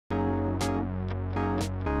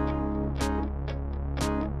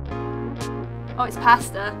Oh, it's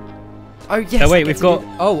pasta. Oh yes. Oh wait, we've got.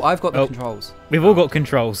 Oh, I've got the controls. We've all got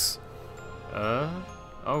controls. Oh,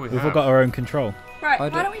 We've all got our own control. Right. Why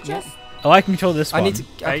don't we just? Oh, I can control this one. I need to.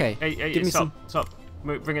 Okay. Hey, give me stop, some. stop.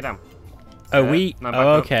 Bring it down. Oh, no,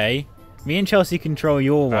 okay. Me and Chelsea control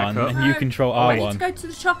your one, and you control our I need one. to go to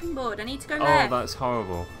the chopping board. I need to go Oh, left. that's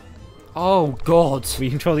horrible. Oh God. We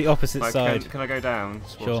control the opposite Like, side. can I go down,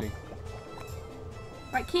 Sporty? Sure.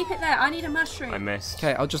 Right, keep it there. I need a mushroom. I missed.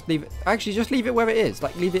 Okay, I'll just leave it. Actually, just leave it where it is.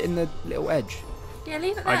 Like, leave it in the little edge. Yeah,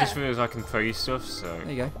 leave it there. I just realised I can throw you stuff, so.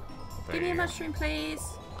 There you go. Give me a mushroom, please.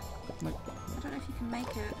 No. I don't know if you can make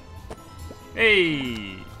it.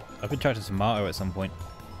 Hey! I could try to tomato at some point.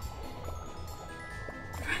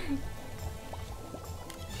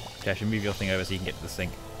 Okay, I should move your thing over so you can get to the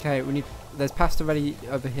sink. Okay, we need. There's pasta ready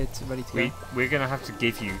over here, ready to go. We're gonna have to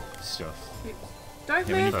give you stuff. Don't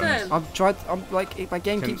Yeah, we move need them. I've tried. I'm like, my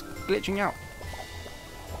game keeps glitching out.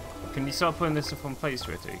 Can you start putting this stuff on plates,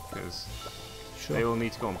 Dwittyy? Because they all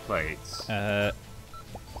need to go on plates. They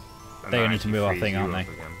all need to move our thing, aren't they?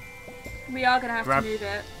 We are gonna have to move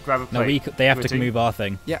it. Grab a plate. No, they have to move our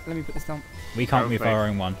thing. Yeah, let me put this down. We can't move our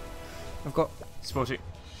own one. I've got. Sporty.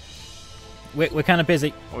 We're kind of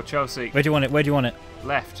busy. Or Chelsea. Where do you want it? Where do you want it?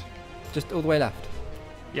 Left. Just all the way left.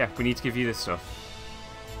 Yeah, we need to give you this stuff.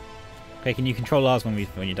 Okay, can you control ours when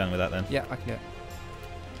you're done with that then? Yeah, I can do it.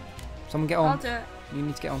 Someone get on. I'll do it. You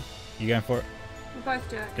need to get on. You going for it? We'll both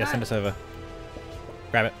do it. Yeah, Go. send us over.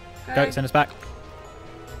 Grab it. Go. Go, send us back.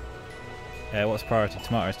 What's priority?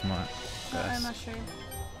 Tomatoes, tomato. Mushroom.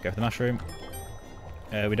 Go for the mushroom.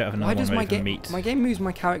 We don't have another Why one does ready for meat. my game moves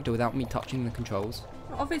my character without me touching the controls?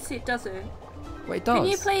 Well, obviously it doesn't. Well, it does. Can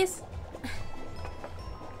you please?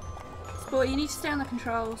 Sport, you need to stay on the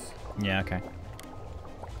controls. Yeah, okay.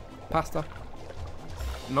 Pasta.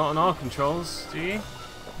 Not on our controls, do you?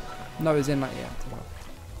 No, it's in like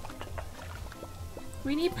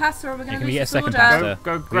We need pasta or we're going to Can we lose get a the second order. pasta?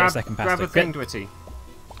 Go We get a second grab pasta. a thing, Dwittyy.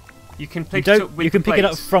 You can pick You it don't. up with You can the pick it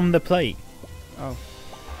up plates. from the plate. Oh.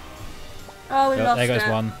 Oh, we lost there goes it.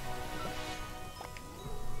 one.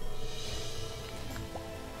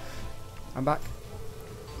 I'm back.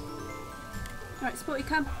 Right, Sporty,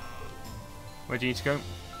 come. Where do you need to go? In To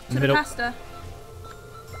the the middle. pasta.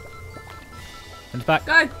 And back.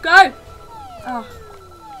 Go, go! Oh,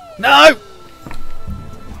 No!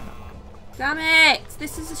 damn it!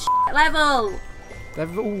 This is a shit level.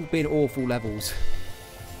 They've all been awful levels.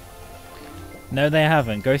 No, they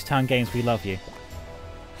haven't. Ghost Town Games, we love you.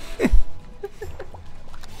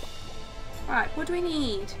 Right, what do we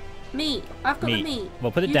need? Meat. I've got the meat.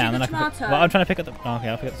 Well, put it You down, do and the I can. tomato. Well, I'm trying to pick up the. Oh, okay,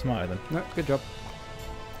 I'll pick up the tomato then. No, good job.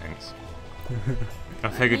 Thanks. I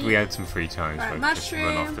figured we had some free time, so Right, I just run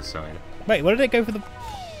off mushroom. the side. Wait, what did it go for the?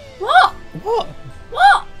 What? What?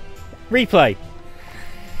 What? Replay.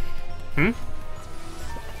 Hmm?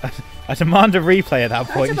 I demand a replay at that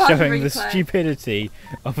point, demand a showing the replay. stupidity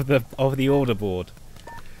of the order board.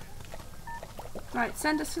 Right,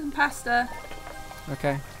 send us some pasta.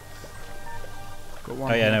 Okay. Got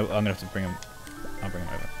one. Oh yeah, here. no, I'm gonna have to bring him. I'll bring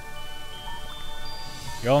him over.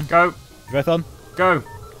 Go on. Go! You both on? Go!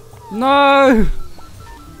 No!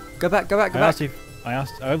 Go back, go back, go I back. asked you. I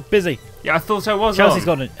asked. Oh, busy. Yeah, I thought I was Chelsea's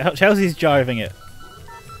on. got it. Chelsea's driving it.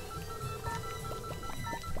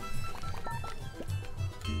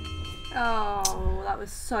 Oh, that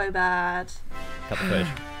was so bad. Cut the footage.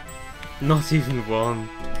 Not even one.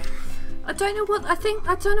 I don't know what I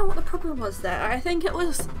don't know what the problem was there. I think it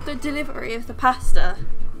was the delivery of the pasta.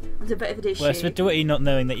 It was a bit of an issue. Well, it's for Dwittyy not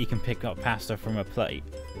knowing that you can pick up pasta from a plate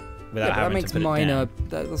without Yeah, but that having makes to put minor. it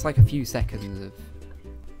down. That's like a few seconds of.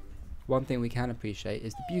 One thing we can appreciate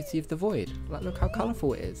is the beauty of the void. Like, look how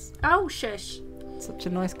colourful it is. Oh shush. Such a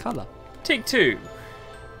nice colour. Take two.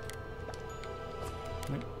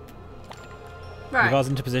 Right. Move ours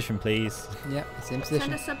into position, please. Yeah, it's in Send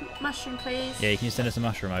position. us some mushroom, please. Yeah, you can just send us a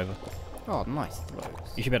mushroom over. Oh, nice throws.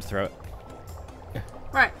 You should be able to throw it.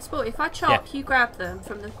 Right, Sport, if I chop, you grab them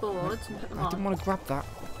from the boards and put them I didn't on. want to grab that.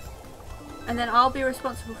 And then I'll be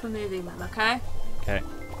responsible for moving them, okay? Okay.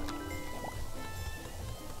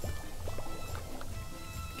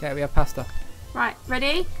 Okay, we have pasta. Right,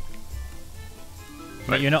 ready?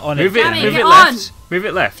 But you're not on Move it. it, Jammy, move get it on. left. Move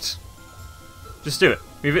it left. Just do it.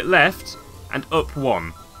 Move it left and up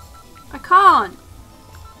one. I can't.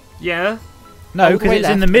 Yeah. No, All the because way it's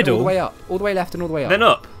in left the and middle. All the way up. All the way left and all the way up. Then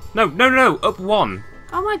up. No, no, no, up one.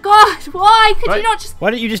 Oh my god, why? Could you Right. not just... Why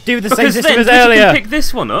don't you just do the same Because system then as you earlier? can pick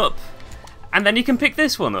this one up, and then you can pick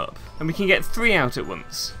this one up, and we can get 3 out at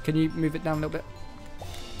once. Can you move it down a little bit?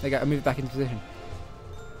 There you go. I move it back into position.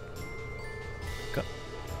 Go.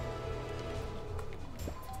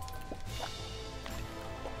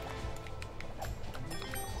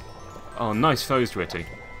 Oh, nice foes, Dwittyy.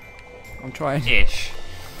 I'm trying. Ish.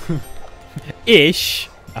 Ish.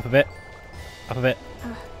 Up a bit. Up a bit.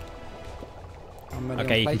 I'm ready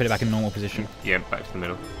Okay, on you can put it plates. back in normal position. Yeah, back to the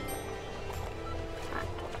middle.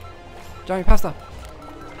 Jammy, pasta.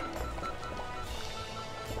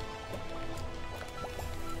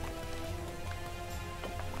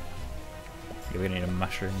 You're gonna need a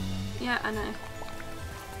mushroom. Yeah, I know.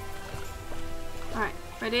 Alright,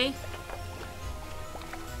 ready?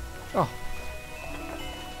 Oh,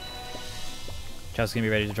 Chelsea's gonna be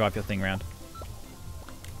ready to drive your thing round.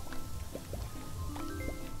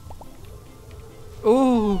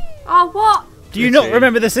 ooh. Oh, what? Do you not Dwittyy.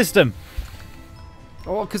 remember the system?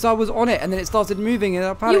 Oh, because I was on it and then it started moving and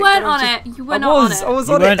I panicked. You weren't and I was on just- it. You were not on it. I was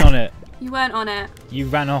You on weren't it. on it. You weren't on it. You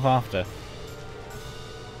ran off after.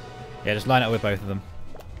 Yeah, just line up with both of them.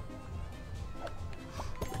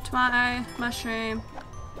 Tomato, mushroom.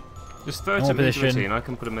 Just throw it Normal to me, position. Dwittyy, and I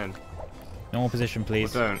can put them in. Normal position, Or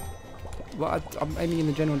please. don't. Well, I'm aiming in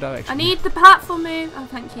the general direction. I need the platform move. Oh,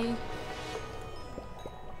 thank you.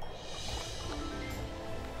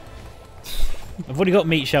 I've already got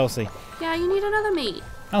meat, Chelsea. Yeah, you need another meat.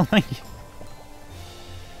 Oh, thank you.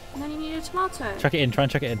 And then you need a tomato. Chuck it in. Try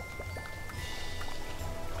and chuck it in.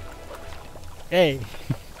 Hey.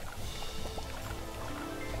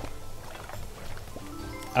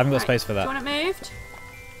 I haven't got Right, space for Do you that. want it moved?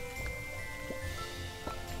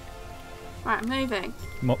 Right, I'm moving.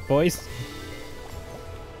 Boys?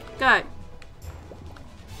 Go.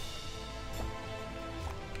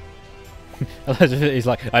 He's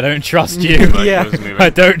like, I don't trust you. Right, Yeah. those are moving. I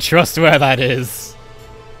don't trust where that is.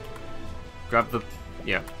 Grab the.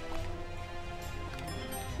 Yeah.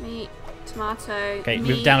 Meat, tomato. Okay, meat,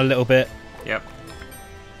 move down a little bit. Yep.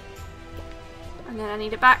 And then I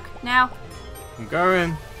need it back now. I'm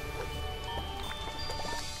going.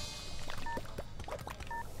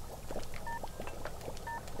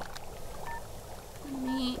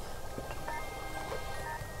 Meat.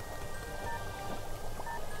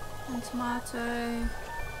 And tomato.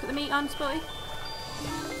 Put the meat on, Sporty.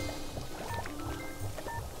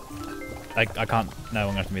 I can't. No, I'm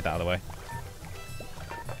going to have to move that out of the way.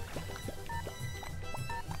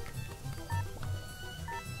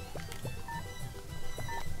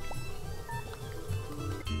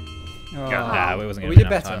 Oh. Nah, we wasn't We going to did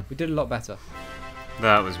better. We did a lot better.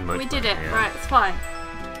 That was much We did it. better, yeah. Right, it's fine.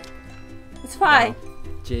 It's fine.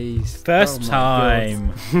 Jeez. First Oh my time.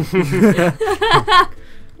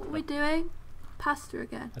 What are we doing? Pasta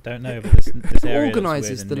again. I don't know, but this Who area looks organises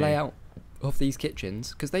weird and the new. layout of these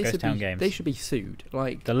kitchens? Because they Ghost should Town be. Games. They should be sued.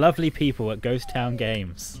 Like The lovely people at Ghost Town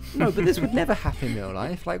Games. no, but this would never happen in real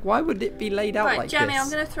life. Like why would it be laid out Right, like Jammy, this? I'm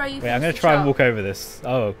going to throw you Wait, I'm going going to try and walk over this.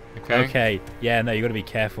 Oh, Okay. okay. Yeah, no, you got to be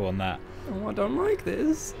careful on that. Oh, I don't like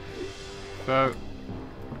this. So.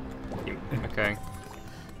 Okay.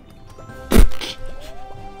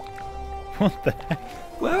 What the heck?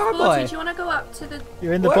 Where am Sporty, I? do you want to go up to the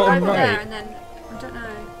You're in the Where bottom over there right. and then I don't know.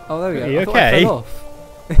 Oh, there we go. Are you I thought I okay? fell off.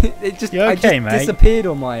 It just, You I okay, just mate? disappeared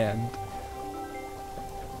on my end.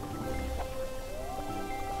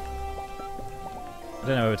 I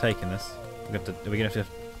don't know where we're taking this. We have to, are we going to have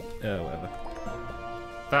to... whatever.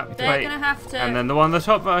 That They're plate. going to have to. And then the one on the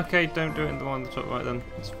top right. Okay, don't do it in the one on the top right then.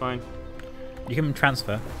 It's fine. You can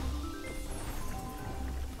transfer.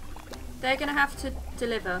 They're going to have to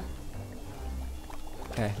deliver.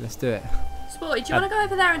 Okay, let's do it. Sporty, do you want to go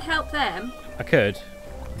over there and help them? I could.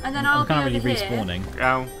 And then I'll I'm kind be of over really here. respawning.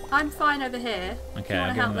 Ow. I'm fine over here. Okay, wanna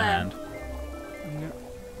I'll give help him a hand.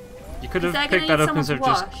 You could Is have there picked gonna that need up instead of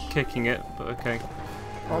someone to just wash? kicking it, but okay.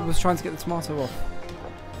 I was trying to get the tomato off.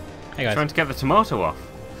 Hey guys. Trying to get the tomato off.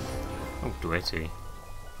 Oh, Dwittyy.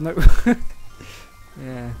 No.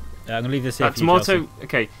 Yeah. I'm going to leave this here That for you, tomato. Chelsea.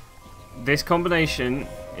 Okay. This combination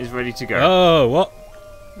is ready to go. Oh, what?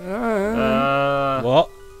 Uh, What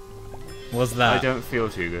was I that? don't feel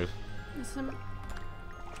too good. There's some-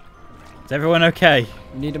 Is everyone okay?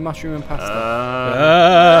 Need a mushroom and pasta. Uh,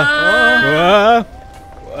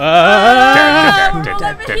 Ah!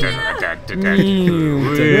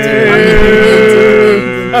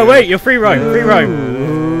 Oh wait, you're free roam, free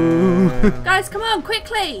roam. Guys, come on,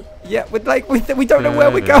 quickly! Yeah, we're like we don't know where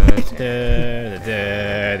we're going.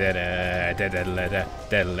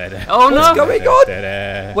 Oh no! What's going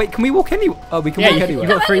on? Wait, can we walk anywhere? Oh, we can Yeah, walk you anywhere.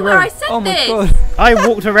 got free Anywhere, roam. I said Oh my this! god. I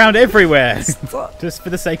walked around everywhere Stop. just for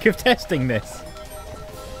the sake of testing this.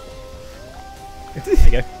 There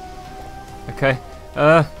you go. Okay.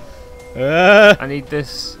 I need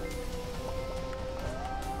this.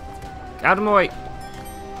 Out of my way.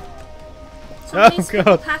 Someone needs to put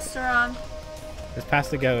the God. pasta on. There's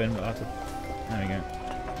pasta going, but I have to... There we go.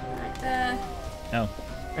 Right there. No.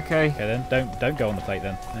 Okay. Okay then, don't go on the plate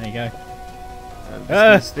then. There you go.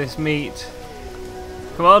 This meat.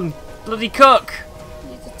 Come on, bloody cook!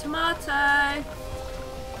 We need a tomato.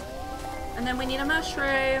 And then we need a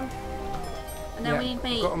mushroom. And then we need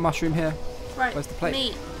meat. Got a mushroom here. Right, Where's the plate?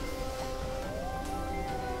 meat.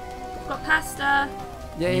 I've got pasta.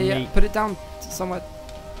 Yeah. Meat. Put it down somewhere.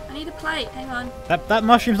 I need a plate. Hang on. That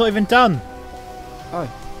mushroom's not even done. Oh.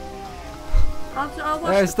 I'll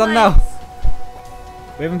wash Yeah, the it's done plates.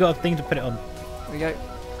 now. We haven't got a thing to put it on. There we go.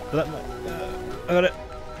 But I got it.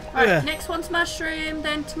 Right, Yeah. next one's mushroom,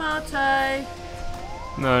 then tomato.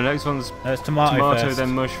 No, next one's No, it's tomato first.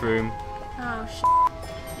 then mushroom. Oh,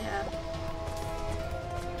 yeah.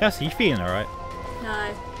 Jesse, you feeling alright? No,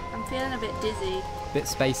 I'm feeling a bit dizzy. Bit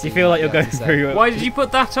spacey. Do you feel like you're yeah, going through? Why did you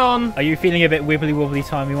put that on? Are you feeling a bit wibbly wobbly,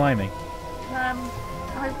 timey wimey?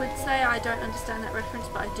 I would say I don't understand that reference,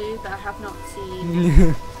 but I do. But I have not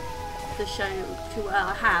seen the show too well.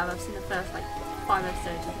 I have. I've seen the first 5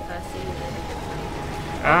 episodes of the first season.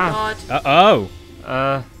 Ah. Oh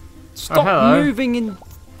God. Stop hello. moving in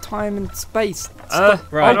time and space.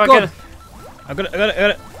 Stop. Right. Oh God. I got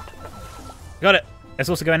it. Got it. It's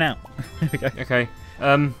also going out. Okay. Okay.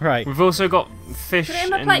 Right. We've also got fish. Put it in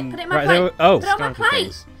my plate. Put it in my Right, plate. oh. Put it on my skeleton plate.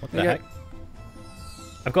 things. What the There you heck?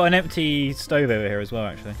 I've got an empty stove over here as well,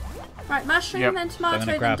 actually. Right, mushroom, Yep. then So I'm tomato, going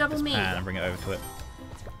to then grab double this meat. pan and bring it over to it.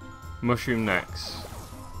 Mushroom next.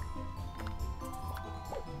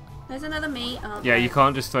 There's another meat. Oh, Yeah, okay. you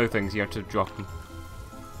can't just throw things. You have to drop them.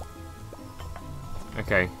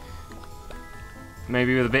 Okay.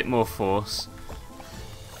 Maybe with a bit more force.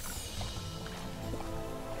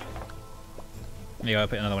 Yeah, I'll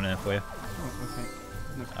put another one in there for you.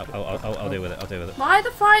 I'll deal with it. I'll deal with it. Why are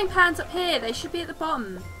the frying pans up here? They should be at the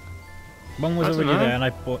bottom. One was I don't already know. there, and I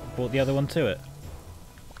brought the other one to it.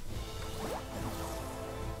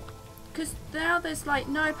 Because now there's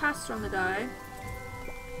no pasta on the go.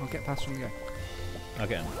 I'll get past from the go. I'll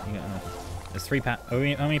get them. You get them. There's 3 how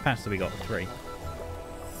many pans have we got? 3.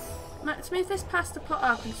 Let's move this pasta pot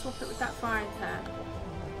up and swap it with that frying pan.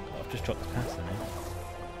 I've just dropped the pasta in.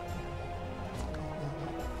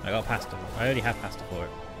 I got pasta. I already have pasta for it.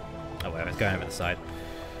 Oh, whatever. It's going over the side.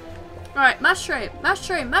 Right, mushroom.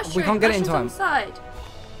 We can't get it in Mushrooms time. on the side.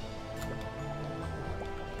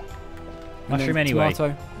 And Mushroom then anyway.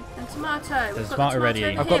 Tomato. And tomato. There's We've got tomato the ready.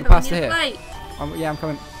 tomato over I've here, got but we pasta need a here. plate. Yeah, I'm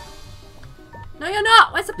coming. No, you're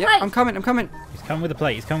not. Where's the Yep, plate? I'm coming. He's coming with a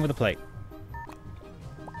plate. He's coming with a plate.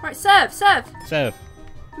 Right, serve. Serve.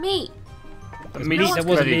 Meat. The There's meat's meat that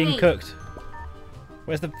wasn't ready. being cooked.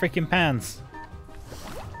 Where's the freaking pans?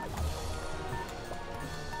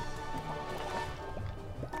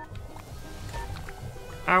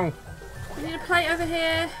 Ow. We need a plate over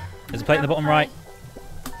here. There's a plate in the bottom right.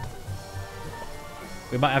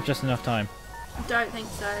 We might have just enough time. I don't think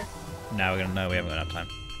so. No, we haven't got enough time.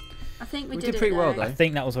 I think we We did did pretty it, well, though. I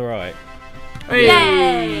think that was alright.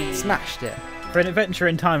 Yay! Smashed it. For an adventure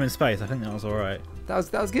in time and space, I think that was alright. That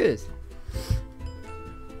was good.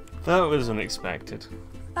 That was unexpected.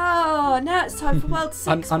 Oh, now it's time for World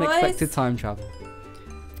 6, Unexpected boys. time travel.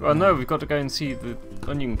 Well, no, we've got to go and see the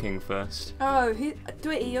Onion King first. Oh,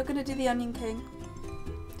 Dwittyy, you're going to do the Onion King.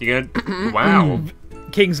 You're gonna... Wow.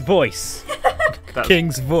 King's voice. That's-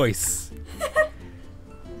 King's voice.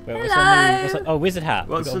 Wait, what's Hello. what's oh, wizard hat.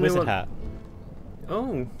 We've What's got the a new wizard one? hat.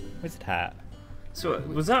 Oh. Wizard hat. So,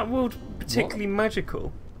 was that world particularly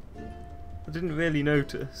magical? I didn't really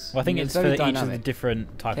notice. Well, I think It's it's for very each of the dynamic.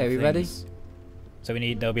 different type Okay, of we things. ready? So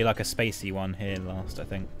there'll be like a spacey one here last, I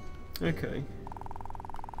think. Okay.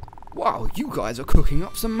 Wow, you guys are cooking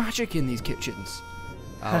up some magic in these kitchens.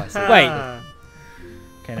 Oh, I see. Wait.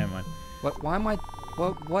 Okay, never mind.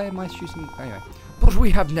 Why am I shooting? Anyway. But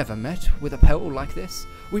we have never met with a peril like this.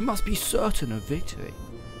 We must be certain of victory.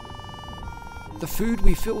 The food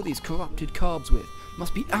we fill these corrupted carbs with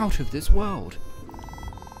must be out of this world.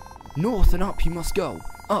 North and up you must go.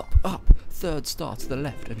 Up, up. Third star to the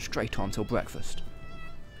left and straight on till breakfast.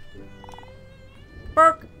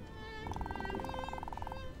 Burk.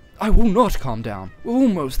 I will not calm down. We're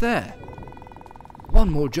almost there. One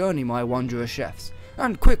more journey, my wanderer chefs.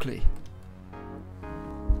 And quickly.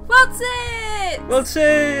 World 6! World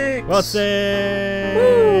 6! World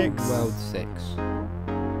 6! World 6.